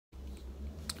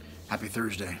Happy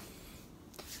Thursday.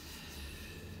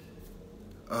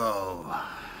 Oh,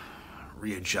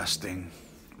 readjusting,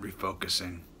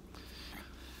 refocusing,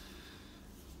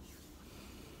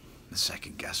 the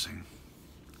second guessing,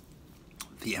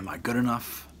 the am I good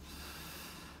enough,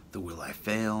 the will I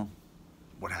fail,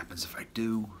 what happens if I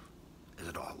do, is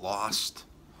it all lost,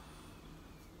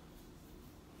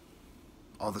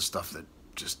 all the stuff that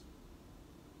just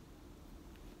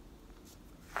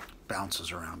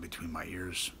bounces around between my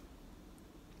ears.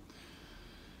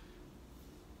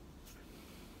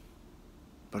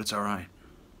 But it's all right.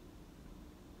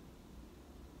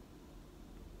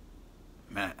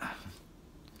 Man,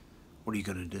 what are you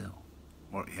gonna do?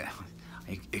 Well, yeah,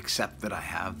 except that I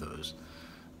have those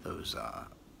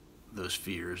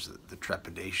fears, the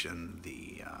trepidation,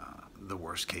 the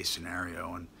worst case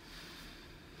scenario, and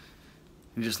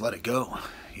you just let it go,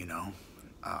 you know.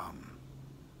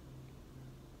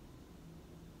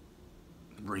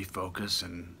 Refocus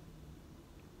and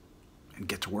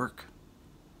get to work.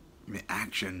 I mean,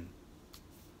 action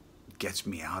gets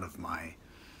me out of my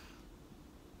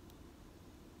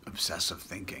obsessive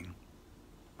thinking,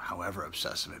 however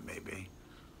obsessive it may be.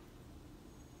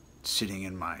 Sitting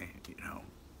in my,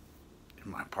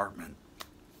 in my apartment,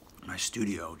 my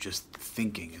studio, just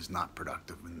thinking is not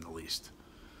productive in the least.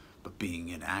 But being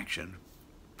in action,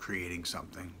 creating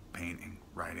something, painting,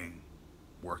 writing,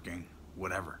 working,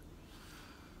 whatever,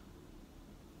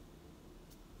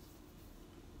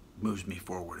 moves me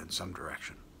forward in some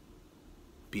direction.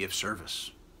 Be of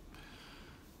service.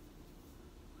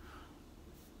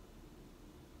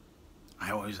 I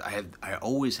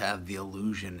always have the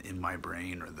illusion in my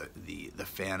brain, or the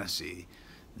fantasy,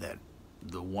 that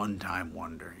the one-time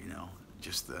wonder,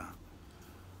 just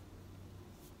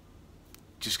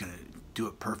gonna do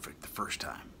it perfect the first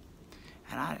time.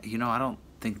 And I don't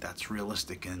think that's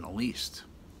realistic in the least.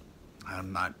 I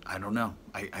don't know.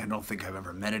 I don't think I've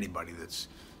ever met anybody that's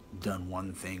done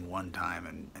one thing one time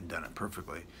and done it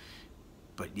perfectly.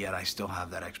 But yet I still have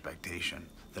that expectation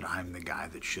that I'm the guy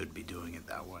that should be doing it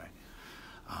that way.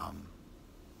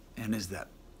 And is that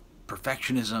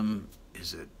perfectionism?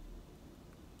 Is it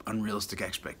unrealistic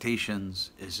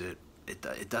expectations? Is it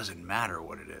doesn't matter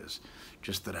what it is,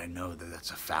 just that I know that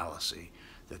that's a fallacy,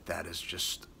 that is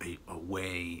just a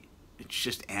way, it's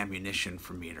just ammunition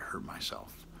for me to hurt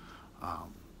myself.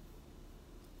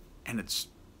 And it's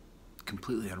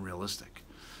completely unrealistic.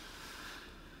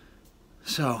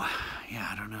 So, yeah,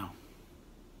 I don't know.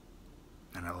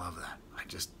 And I love that. I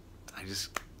just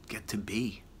get to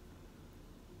be.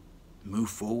 Move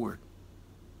forward.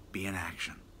 Be in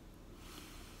action.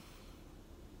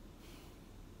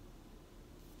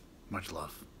 Much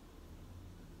love.